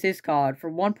Gabriel has his card for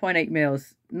 1.8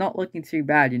 mils. Not looking too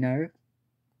bad, you know.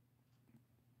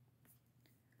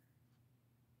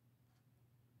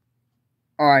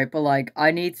 Alright, but like,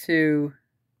 I need to...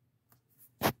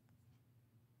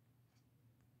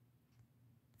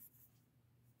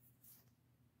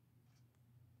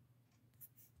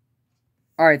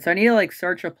 Alright, so I need to like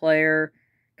search a player.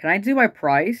 Can I do my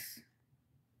price?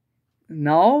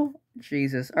 No?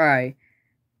 Jesus. Alright.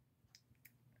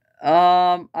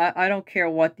 I don't care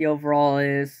what the overall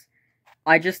is.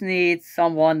 I just need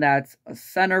someone that's a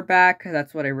center back.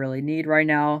 That's what I really need right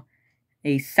now.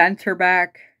 A center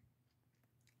back.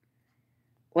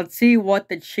 Let's see what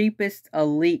the cheapest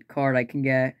elite card I can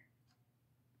get.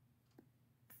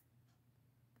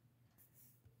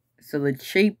 So the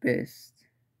cheapest.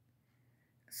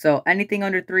 So anything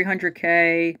under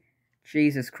 300k.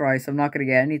 Jesus Christ, I'm not going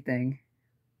to get anything.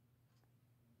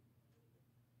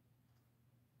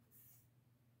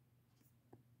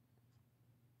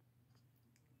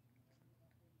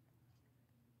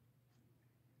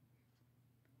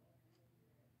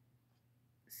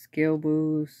 Skill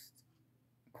boost.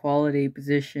 Quality,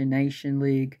 position, nation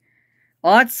league.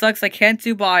 Oh, that sucks. I can't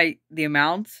do by the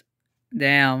amount.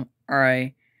 Damn.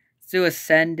 Alright. Let's do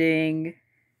ascending.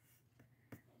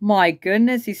 My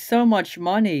goodness, he's so much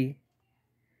money.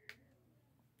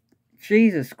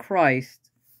 Jesus Christ.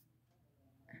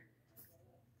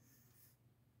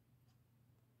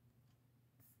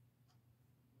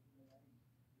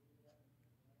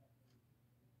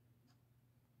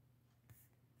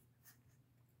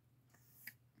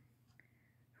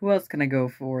 Who else can I go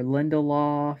for?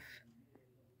 Lindelof.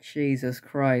 Jesus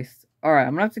Christ. Alright,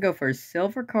 I'm gonna have to go for a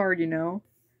silver card, you know.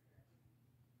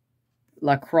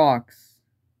 Lacroix.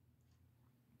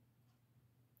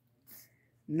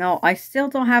 No, I still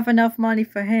don't have enough money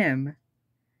for him.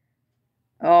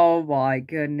 Oh my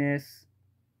goodness.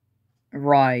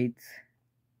 Right.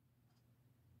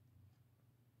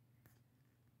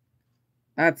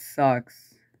 That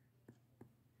sucks.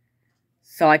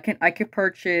 So I could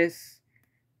purchase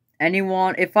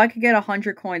anyone. If I could get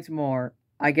 100 coins more,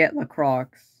 I get Lacroix.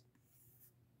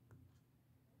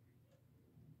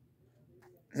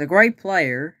 He's a great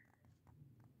player.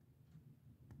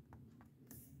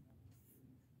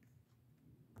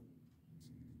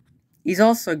 He's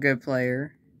also a good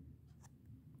player.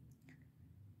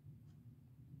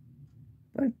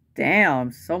 But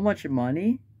damn, so much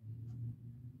money.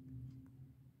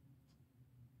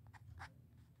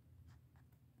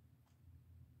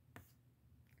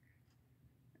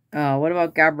 What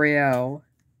about Gabriel?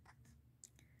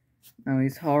 No,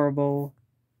 he's horrible.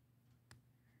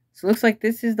 So it looks like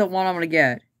this is the one I'm gonna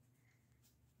get.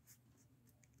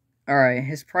 Alright,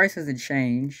 his price hasn't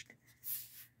changed.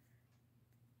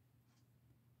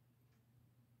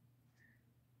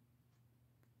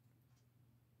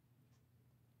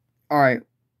 Alright,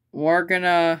 we're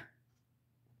gonna...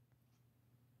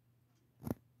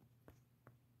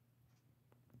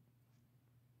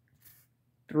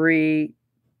 Three...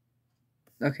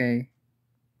 Okay.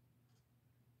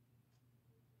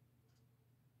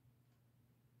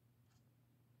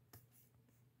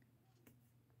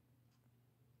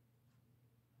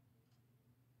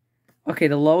 Okay,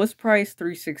 the lowest price,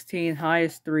 316.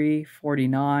 Highest,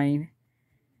 349.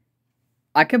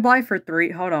 I could buy for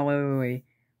 3... Hold on, wait.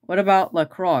 What about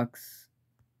Lacroix?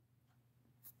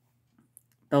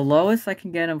 The lowest I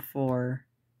can get him for...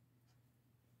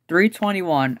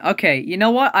 321. Okay, you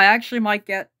know what? I actually might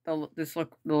get the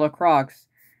Lacroix.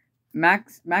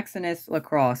 Maximus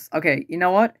Lacrosse. Okay, you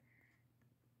know what?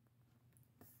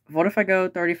 What if I go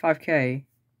 35k?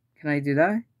 Can I do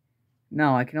that?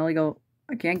 No, I can only go...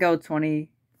 I can't go 20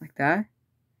 like that.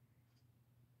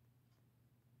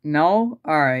 No?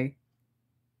 Alright.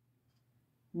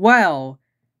 Well,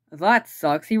 that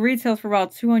sucks. He retails for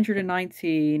about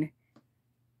 219.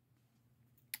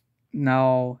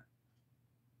 No.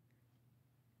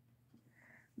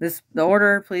 The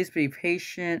order, please be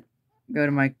patient. Go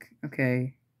to my...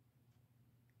 Okay.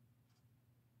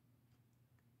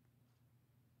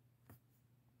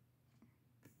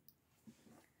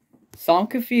 So I'm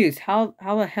confused. How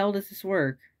the hell does this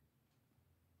work?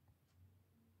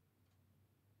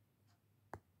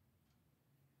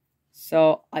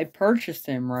 So I purchased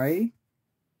him, right?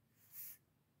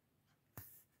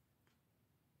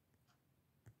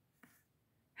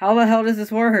 How the hell does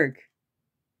this work?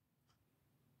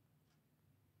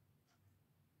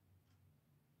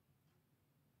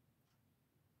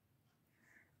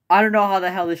 I don't know how the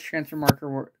hell this transfer market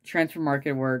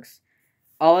works.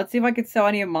 Let's see if I can sell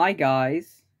any of my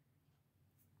guys.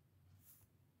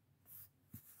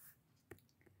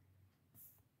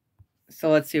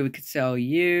 So let's see, we could sell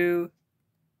you.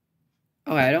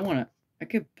 Oh, I don't want to. I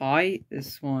could buy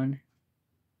this one.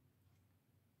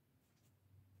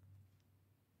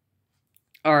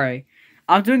 Alright.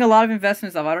 I'm doing a lot of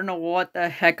investment stuff. I don't know what the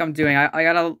heck I'm doing. I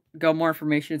gotta go more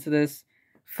information into this.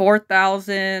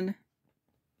 4,000.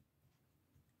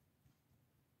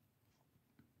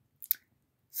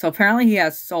 So apparently he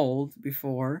has sold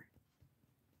before.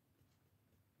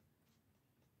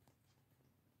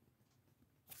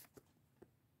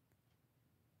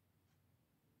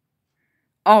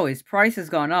 Oh, his price has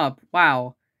gone up.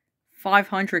 Wow.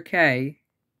 500K.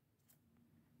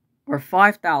 Or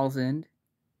 5,000.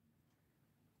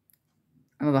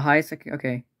 Oh, the highest.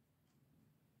 Okay.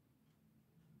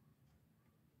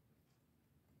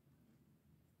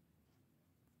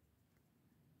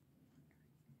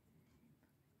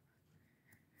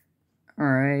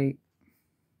 Alright.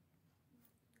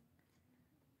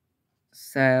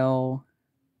 Sell.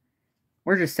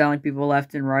 We're just selling people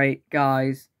left and right,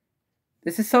 guys.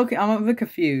 This is so... I'm a bit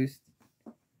confused.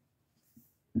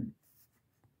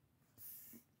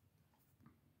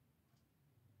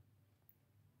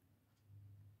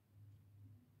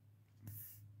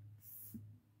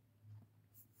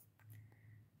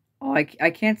 Oh, I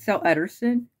can't sell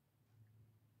Ederson?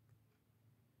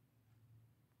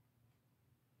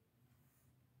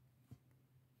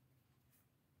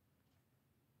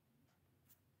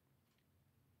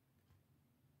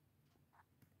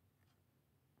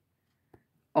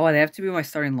 Oh, they have to be my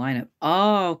starting lineup.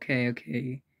 Oh,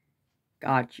 okay.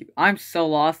 Got you. I'm so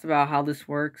lost about how this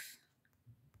works.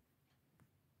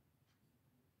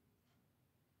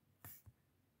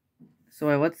 So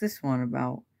wait, what's this one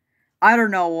about? I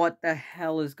don't know what the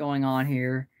hell is going on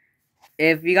here.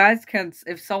 If you guys can,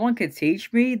 if someone could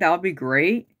teach me, that would be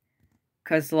great.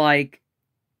 Cause like,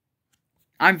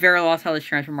 I'm very lost how this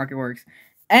transfer market works.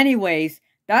 Anyways,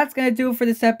 that's gonna do it for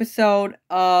this episode.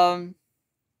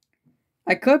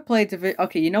 I could play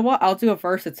okay, you know what? I'll do a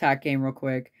verse attack game real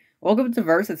quick. Welcome to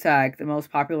Verse Attack, the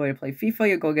most popular way to play FIFA.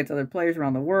 You go against other players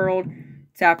around the world.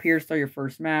 Tap here, start your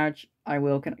first match. I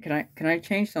will. Can I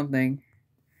change something?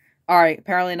 All right,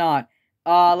 apparently not.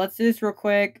 Let's do this real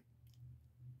quick.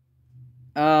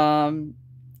 Yeah,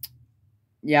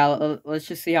 let's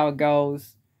just see how it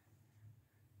goes.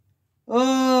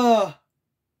 Oh,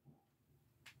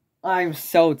 I'm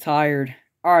so tired.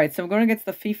 All right, so I'm going against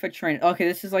the FIFA train. Okay,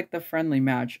 this is like the friendly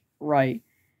match, right?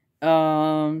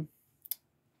 Counterattacks.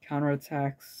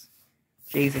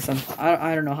 Jesus,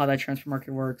 I don't know how that transfer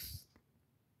market works.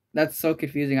 That's so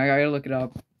confusing. I gotta look it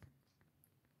up.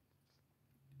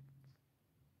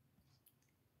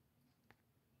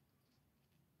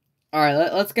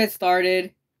 Alright, let's get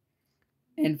started.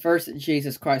 And first,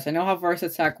 Jesus Christ. I know how Verse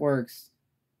Attack works.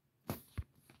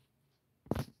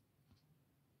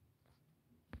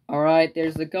 Alright,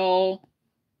 there's the goal.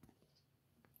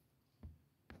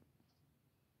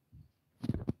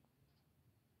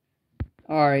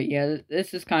 Alright, yeah,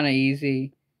 this is kind of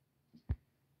easy.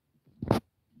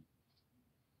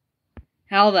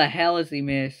 How the hell is he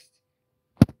missed?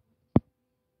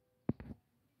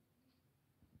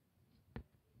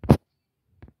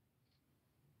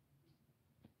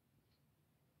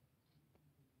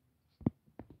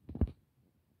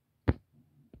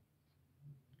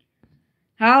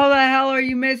 How the hell are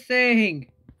you missing?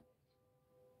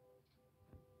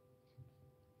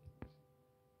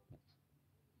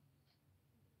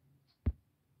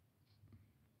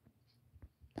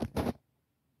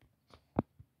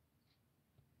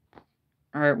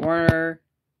 Alright, Warner.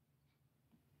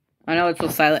 I know it's so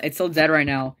silent. It's so dead right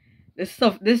now. This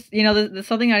stuff, this is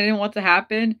something I didn't want to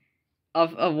happen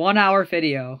of a 1 hour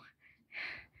video.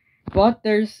 But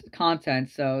there's content,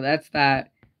 so that's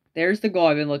that. There's the goal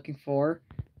I've been looking for.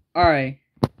 Alright.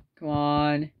 Come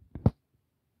on.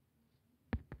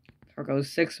 There goes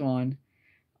 6-1.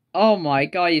 Oh my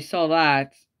god, you saw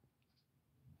that.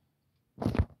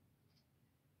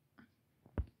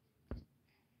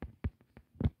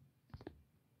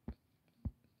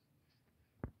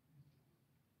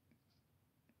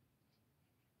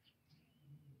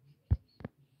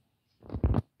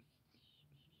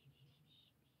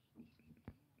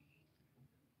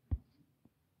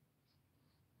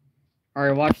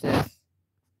 Alright, watch this.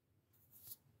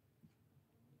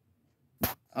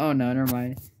 Oh no, never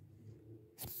mind.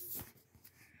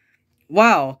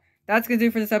 Wow, that's gonna do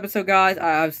it for this episode, guys.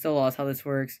 I'm still lost how this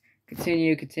works.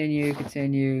 Continue.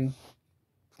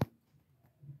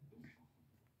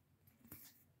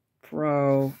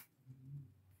 Pro.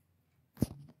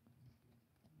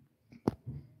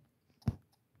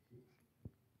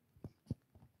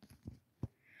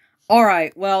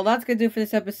 Alright, well, that's gonna do it for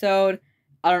this episode.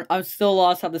 I'm still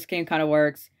lost how this game kind of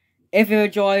works. If you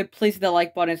enjoyed, please hit the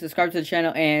like button, subscribe to the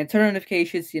channel, and turn on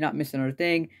notifications so you're not missing another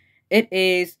thing. It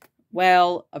is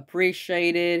well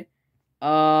appreciated.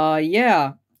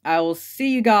 Yeah. I will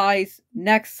see you guys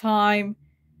next time.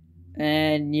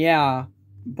 And yeah.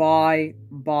 Bye.